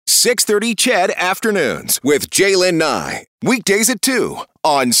6:30 CHED Afternoons with Jaylen Nye. Weekdays at 2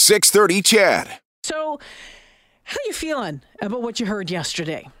 on 6:30 CHED. So, how you feeling about what you heard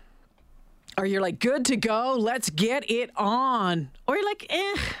yesterday? Are you like, good to go, let's get it on? Or you're like,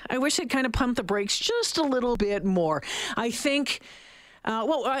 I wish I'd kind of pumped the brakes just a little bit more. I think,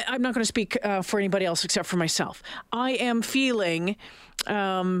 I'm not going to speak for anybody else except for myself. I am feeling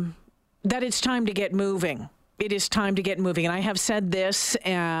that it's time to get moving. It is time to get moving. And I have said this,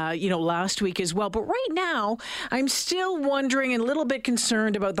 last week as well. But right now, I'm still wondering and a little bit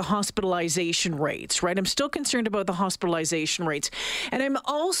concerned about the hospitalization rates, right? I'm still concerned about the hospitalization rates. And I'm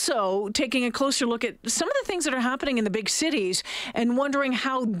also taking a closer look at some of the things that are happening in the big cities and wondering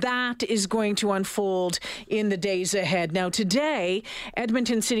how that is going to unfold in the days ahead. Now, today,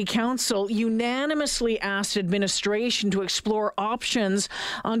 Edmonton City Council unanimously asked administration to explore options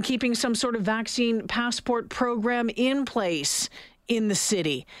on keeping some sort of vaccine passport program in place in the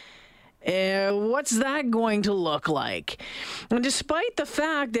city. What's that going to look like? And despite the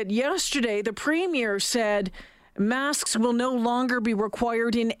fact that yesterday the Premier said masks will no longer be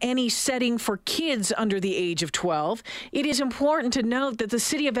required in any setting for kids under the age of 12, it is important to note that the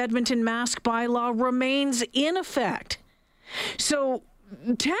City of Edmonton mask bylaw remains in effect. So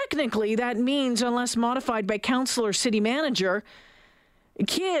technically that means, unless modified by council or city manager,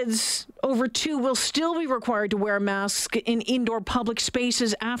 kids over 2 will still be required to wear masks in indoor public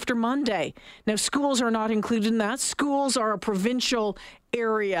spaces after Monday. Now, schools are not included in that. Schools are a provincial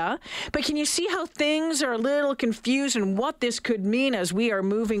area. But can you see how things are a little confused and what this could mean as we are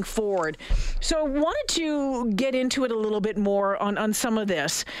moving forward? So I wanted to get into it a little bit more on some of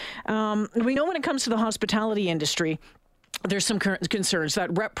this. We know when it comes to the hospitality industry, there's some concerns.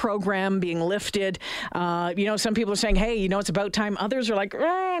 That REP program being lifted. Some people are saying, hey, it's about time. Others are like,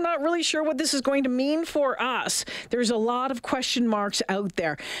 not really sure what this is going to mean for us. There's a lot of question marks out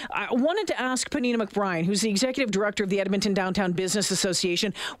there. I wanted to ask Puneeta McBryan, who's the Executive Director of the Edmonton Downtown Business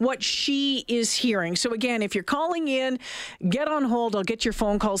Association, what she is hearing. So again, if you're calling in, get on hold. I'll get your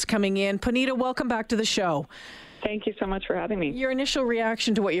phone calls coming in. Puneeta, welcome back to the show. Thank you so much for having me. Your initial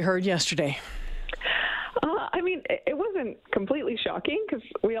reaction to what you heard yesterday? It wasn't completely shocking because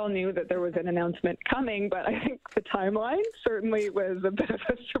we all knew that there was an announcement coming, but I think the timeline certainly was a bit of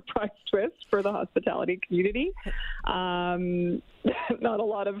a surprise twist for the hospitality community. Not a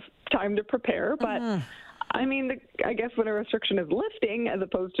lot of time to prepare, but I guess when a restriction is lifting as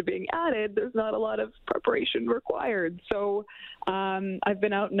opposed to being added, there's not a lot of preparation required. So I've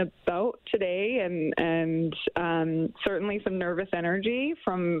been out and about today, and certainly some nervous energy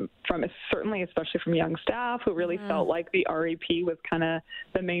from certainly, especially from young staff who really felt like the REP was kind of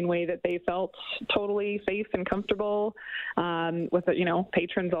the main way that they felt totally safe and comfortable, with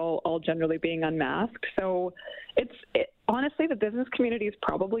patrons all generally being unmasked. So honestly, the business community is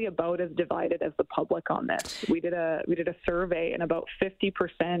probably about as divided as the public on this. We did a survey, and about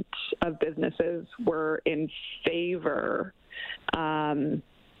 50% of businesses were in favor.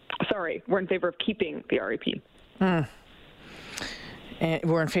 We're in favor of keeping the REP. And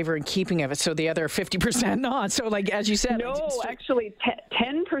we're in favor of keeping of it. So the other 50% not. So, like as you said, no, actually,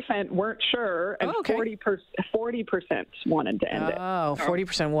 10% weren't sure, and 40% wanted to end it. Oh,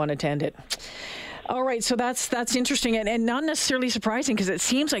 40% wanted to end it. All right, so that's interesting and not necessarily surprising because it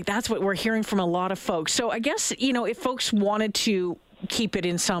seems like that's what we're hearing from a lot of folks. So I guess, if folks wanted to keep it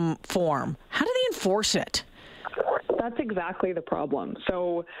in some form, how do they enforce it? That's exactly the problem.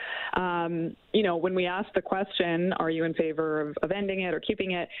 So, when we asked the question, are you in favor of ending it or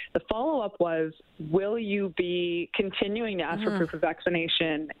keeping it, the follow-up was, will you be continuing to ask for proof of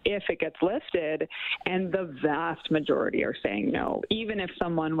vaccination if it gets lifted? And the vast majority are saying no. Even if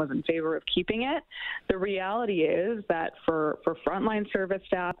someone was in favor of keeping it, the reality is that for frontline service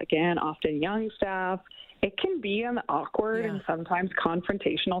staff, again, often young staff, it can be an awkward and sometimes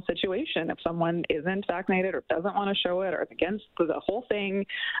confrontational situation if someone isn't vaccinated or doesn't want to show it or is against the whole thing.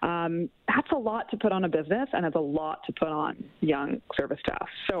 That's a lot to put on a business, and it's a lot to put on young service staff.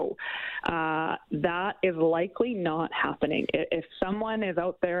 So that is likely not happening. If someone is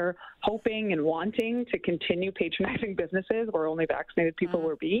out there hoping and wanting to continue patronizing businesses where only vaccinated people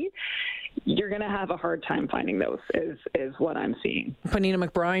will be, you're going to have a hard time finding those, is what I'm seeing. Puneeta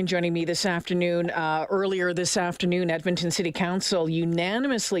McBryan joining me this afternoon. Earlier this afternoon, Edmonton City Council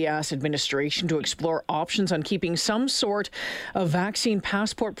unanimously asked administration to explore options on keeping some sort of vaccine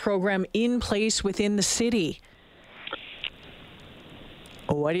passport program in place within the city.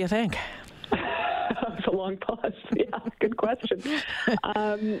 What do you think? That's a long pause. Yeah, good question.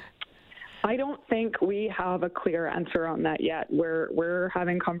 I don't think we have a clear answer on that yet. We're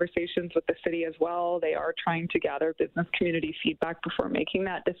having conversations with the city as well. They are trying to gather business community feedback before making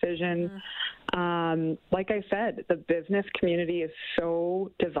that decision. Like I said, the business community is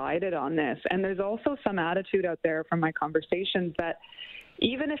so divided on this. And there's also some attitude out there from my conversations that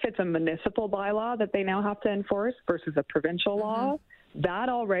even if it's a municipal bylaw that they now have to enforce versus a provincial law, that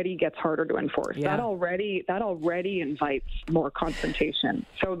already gets harder to enforce. Yeah. That already invites more confrontation.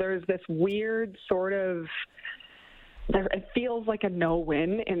 So there's this weird sort of, it feels like a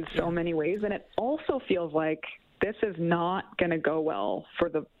no-win in so many ways, and it also feels like this is not going to go well for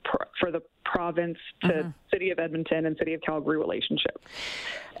the province to City of Edmonton and City of Calgary relationship.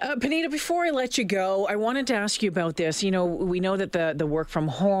 Puneeta, before I let you go, I wanted to ask you about this. You know, we know that the work from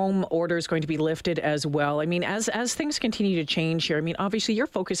home order is going to be lifted as well. I mean, as things continue to change here, I mean, obviously your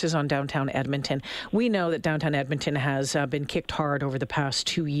focus is on downtown Edmonton. We know that downtown Edmonton has been kicked hard over the past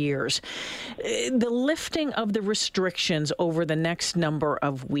 2 years. The lifting of the restrictions over the next number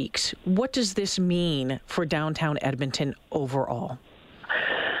of weeks, what does this mean for downtown Edmonton overall?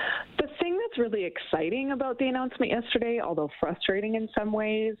 What's really exciting about the announcement yesterday, although frustrating in some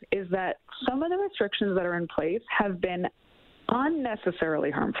ways, is that some of the restrictions that are in place have been unnecessarily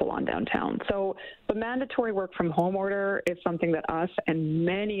harmful on downtown. So the mandatory work from home order is something that us and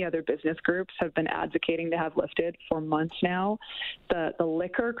many other business groups have been advocating to have lifted for months now. The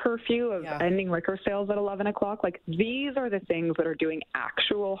liquor curfew of ending liquor sales at 11 o'clock, like these are the things that are doing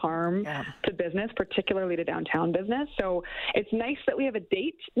actual harm to business, particularly to downtown business. So it's nice that we have a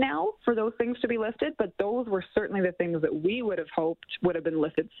date now for those things to be lifted, but those were certainly the things that we would have hoped would have been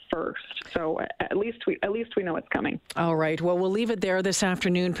lifted first. So at least we know it's coming. All right. Well, we'll leave it there this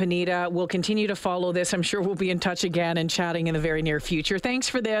afternoon, Puneeta. We'll continue to follow this. I'm sure we'll be in touch again and chatting in the very near future. Thanks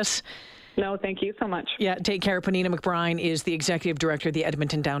for this. No, thank you so much. Yeah, take care. Puneeta McBryan is the Executive Director of the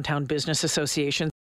Edmonton Downtown Business Association.